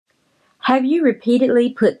Have you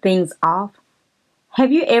repeatedly put things off?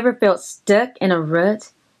 Have you ever felt stuck in a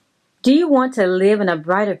rut? Do you want to live in a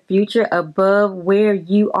brighter future above where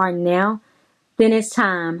you are now? Then it's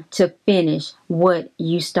time to finish what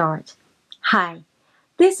you start. Hi,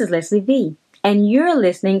 this is Leslie V, and you're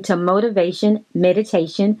listening to Motivation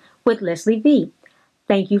Meditation with Leslie V.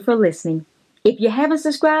 Thank you for listening. If you haven't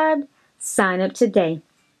subscribed, sign up today.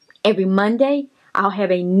 Every Monday, I'll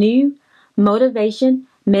have a new motivation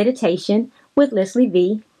meditation with Leslie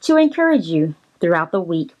V to encourage you throughout the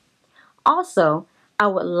week. Also, I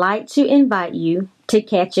would like to invite you to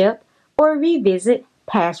catch up or revisit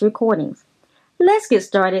past recordings. Let's get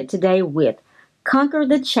started today with Conquer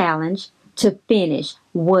the Challenge to Finish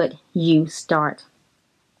What You Start.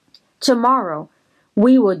 Tomorrow,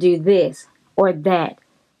 we will do this or that.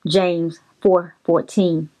 James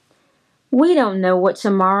 4:14. We don't know what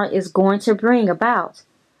tomorrow is going to bring about.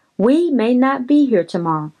 We may not be here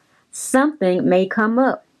tomorrow. Something may come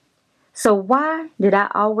up. So why did I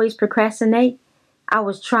always procrastinate? I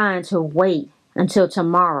was trying to wait until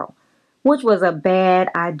tomorrow, which was a bad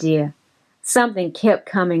idea. Something kept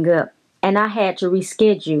coming up, and I had to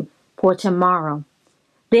reschedule for tomorrow.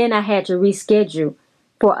 Then I had to reschedule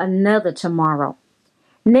for another tomorrow.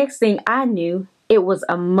 Next thing I knew, it was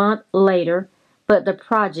a month later, but the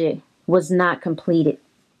project was not completed.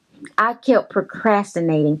 I kept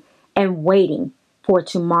procrastinating and waiting for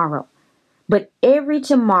tomorrow. But every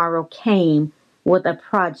tomorrow came with a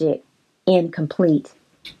project incomplete.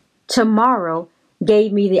 Tomorrow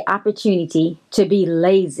gave me the opportunity to be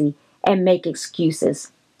lazy and make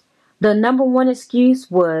excuses. The number one excuse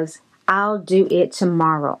was, I'll do it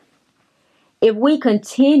tomorrow. If we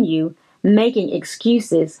continue making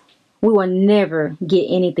excuses, we will never get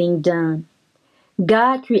anything done.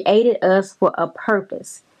 God created us for a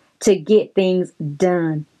purpose, to get things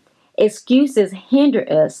done. Excuses hinder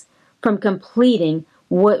us from completing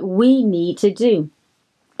what we need to do.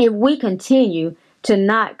 If we continue to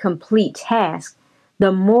not complete tasks,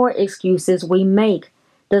 the more excuses we make,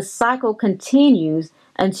 the cycle continues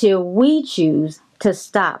until we choose to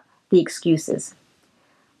stop the excuses.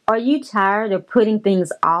 Are you tired of putting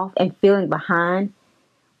things off and feeling behind?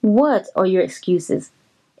 What are your excuses?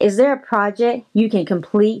 Is there a project you can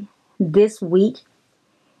complete this week?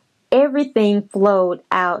 Everything flowed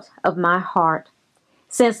out of my heart.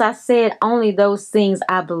 Since I said only those things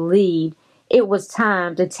I believed, it was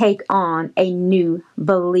time to take on a new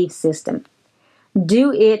belief system.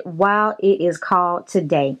 Do it while it is called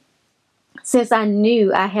today. Since I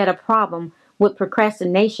knew I had a problem with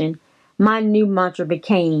procrastination, my new mantra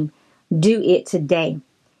became, do it today.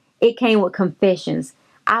 It came with confessions.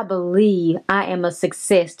 I believe I am a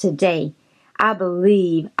success today. I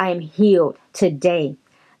believe I am healed today.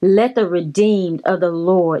 Let the redeemed of the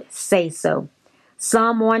Lord say so.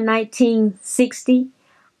 Psalm 119:60.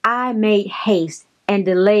 I made haste and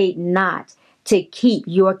delayed not to keep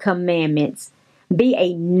your commandments. Be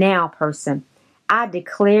a now person. I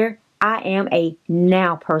declare I am a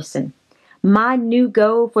now person. My new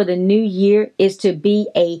goal for the new year is to be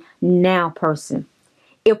a now person.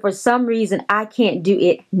 If for some reason I can't do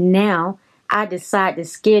it now, I decide to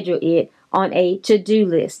schedule it on a to-do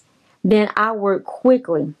list. Then I work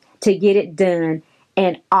quickly to get it done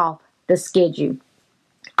and off the schedule.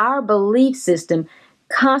 Our belief system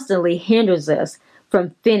constantly hinders us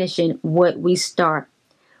from finishing what we start.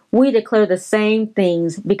 We declare the same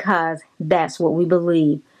things because that's what we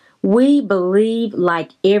believe. We believe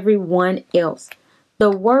like everyone else. The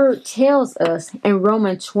word tells us in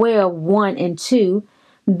Romans 12:1 and 2,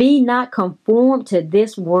 be not conformed to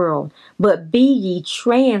this world, but be ye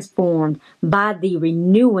transformed by the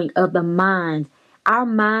renewing of the mind. Our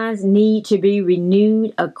minds need to be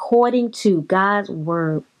renewed according to God's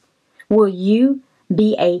word. Will you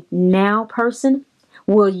be a now person?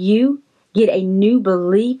 Will you get a new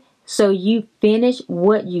belief so you finish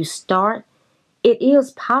what you start? It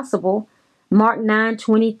is possible. Mark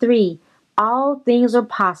 9:23. All things are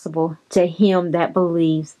possible to him that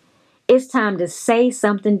believes. It's time to say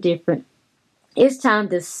something different. It's time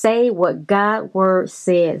to say what God's word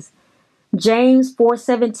says. James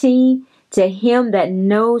 4:17. To him that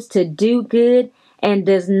knows to do good and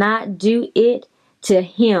does not do it, to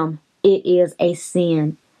him it is a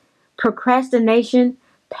sin. Procrastination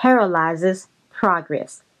paralyzes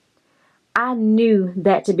progress. I knew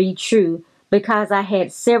that to be true because I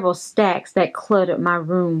had several stacks that cluttered my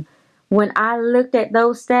room. When I looked at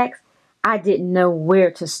those stacks, I didn't know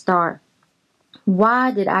where to start.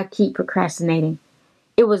 Why did I keep procrastinating?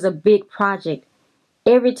 It was a big project.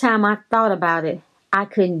 Every time I thought about it, I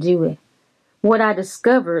couldn't do it. What I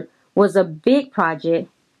discovered was a big project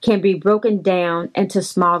can be broken down into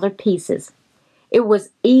smaller pieces. It was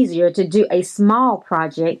easier to do a small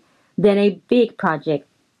project than a big project.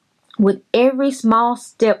 With every small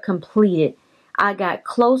step completed, I got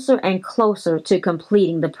closer and closer to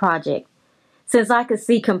completing the project. Since I could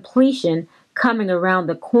see completion coming around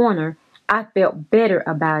the corner, I felt better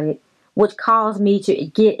about it, which caused me to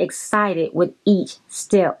get excited with each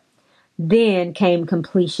step. Then came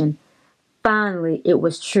completion. Finally, it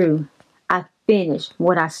was true. I finished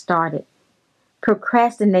what I started.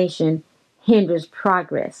 Procrastination hinders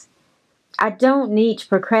progress. I don't need to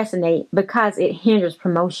procrastinate because it hinders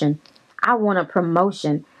promotion. I want a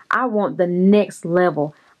promotion. I want the next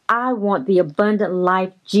level. I want the abundant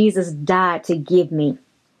life Jesus died to give me.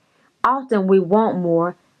 Often we want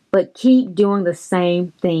more, but keep doing the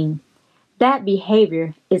same thing. That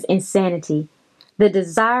behavior is insanity. The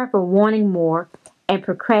desire for wanting more and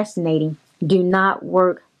procrastinating do not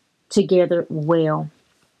work together well.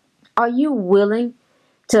 Are you willing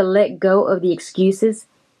to let go of the excuses,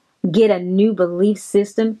 get a new belief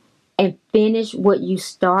system, and finish what you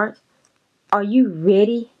start? Are you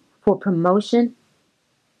ready for promotion?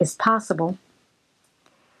 It's possible.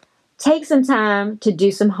 Take some time to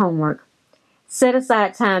do some homework. Set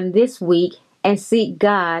aside time this week and seek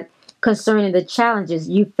God concerning the challenges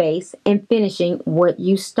you face in finishing what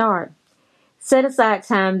you start. Set aside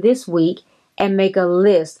time this week and make a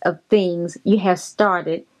list of things you have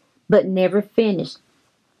started but never finished.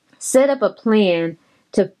 Set up a plan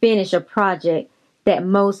to finish a project that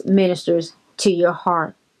most ministers to your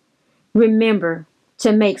heart. Remember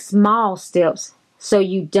to make small steps so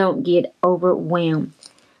you don't get overwhelmed.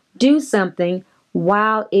 Do something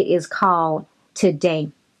while it is called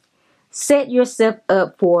today. Set yourself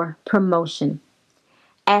up for promotion.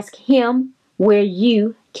 Ask Him where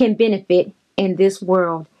you can benefit in this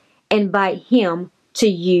world. Invite Him to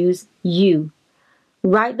use you.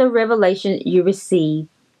 Write the revelation you receive.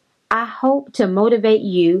 I hope to motivate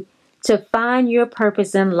you to find your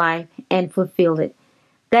purpose in life and fulfill it.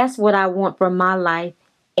 That's what I want for my life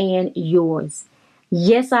and yours.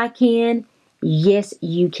 Yes, I can. Yes,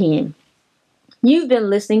 you can. You've been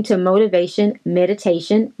listening to Motivation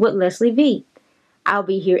Meditation with Leslie V. I'll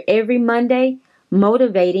be here every Monday,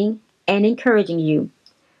 motivating and encouraging you.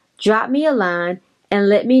 Drop me a line and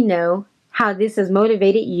let me know how this has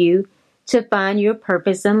motivated you to find your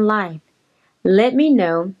purpose in life. Let me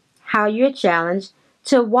know how you're challenged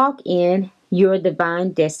to walk in your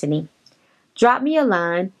divine destiny. Drop me a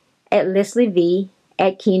line at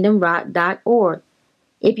lesliev@kingdomrock.org.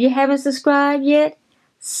 If you haven't subscribed yet,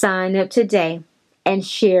 sign up today and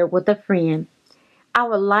share with a friend. I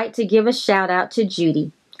would like to give a shout out to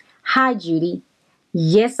Judy. Hi, Judy.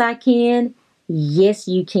 Yes, I can. Yes,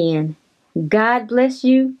 you can. God bless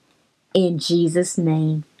you in Jesus'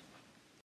 name.